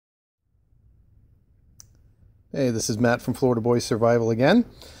Hey, this is Matt from Florida Boy Survival again.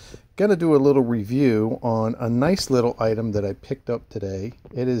 Gonna do a little review on a nice little item that I picked up today.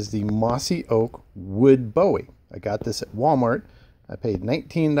 It is the Mossy Oak wood Bowie. I got this at Wal Mart. I paid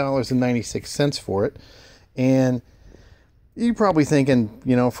 $19.96 for it. And you're probably thinking,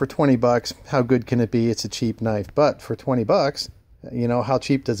 for 20 bucks, how good can it be? It's a cheap knife. But for 20 bucks, how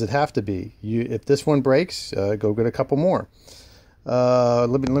cheap does it have to be? If this one breaks, go get a couple more.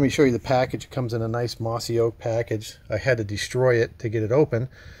 Let me show you the package. It comes in a nice Mossy Oak package. I had to destroy it to get it open,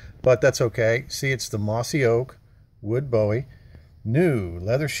 but that's okay. See, it's the Mossy Oak wood Bowie, new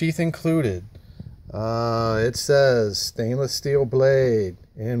leather sheath included. It says stainless steel blade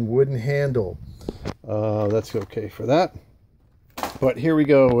and wooden handle. That's okay for that. But here we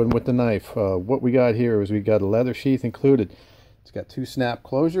go, and with the knife, what we got here is we got a leather sheath included. It's got 2 snap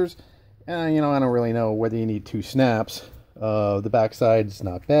closures, and I don't really know whether you need 2 snaps. The backside is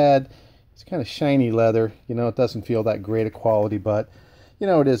not bad. It's kind of shiny leather. It doesn't feel that great a quality, but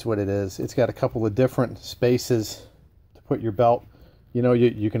it is what it is. It's got a couple of different spaces to put your belt.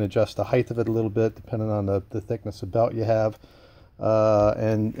 You can adjust the height of it a little bit depending on the thickness of belt you have.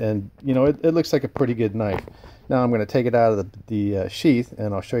 It looks like a pretty good knife. Now I'm going to take it out of the sheath,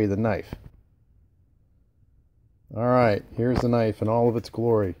 and I'll show you the knife. All right, here's the knife in all of its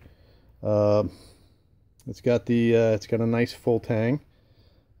glory. It's got a nice full tang,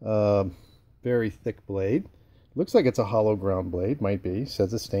 very thick blade. Looks like it's a hollow ground blade, might be.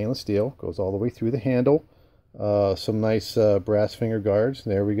 Says it's stainless steel. Goes all the way through the handle. Some nice brass finger guards.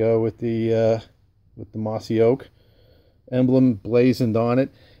 There we go with the Mossy Oak emblem blazoned on it.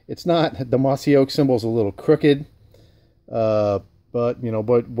 It's not, the Mossy Oak symbol's a little crooked, but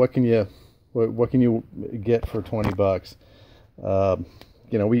what can you get for 20 bucks?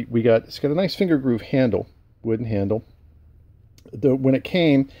 It's got a nice finger groove handle, wooden handle. When it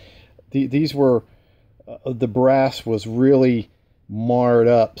came, these were, the brass was really marred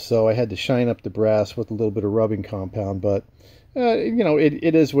up, so I had to shine up the brass with a little bit of rubbing compound. But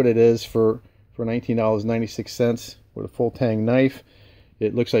it is what it is for $19.96 with a full tang knife.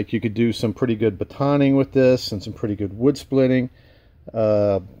 It looks like you could do some pretty good batoning with this and some pretty good wood splitting.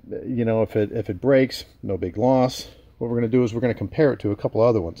 If it breaks, no big loss. What we're going to do is we're going to compare it to a couple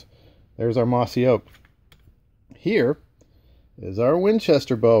other ones. There's our Mossy Oak. Here is our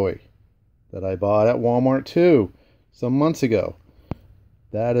Winchester Bowie that I bought at Wal Mart too some months ago.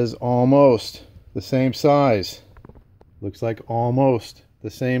 That is almost the same size. Looks like almost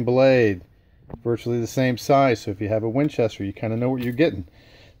the same blade. Virtually the same size. So if you have a Winchester, you kind of know what you're getting.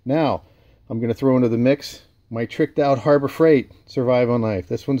 Now, I'm going to throw into the mix my tricked out Harbor Freight survival knife.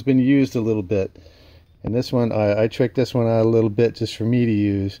 This one's been used a little bit. And this one, I tricked this one out a little bit just for me to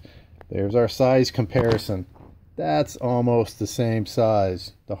use. There's our size comparison. That's almost the same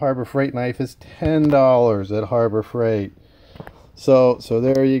size. The Harbor Freight knife is $10 at Harbor Freight. So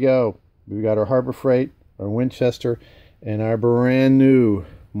there you go. We got our Harbor Freight, our Winchester, and our brand new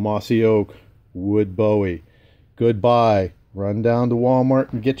Mossy Oak wood Bowie. Goodbye. Run down to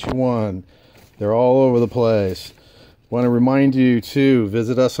Walmart and get you one. They're all over the place. Want to remind you to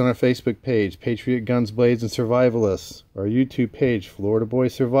visit us on our Facebook page, Patriot Guns, Blades, and Survivalists. Our YouTube page, Florida Boy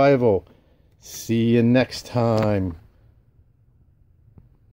Survival. See you next time.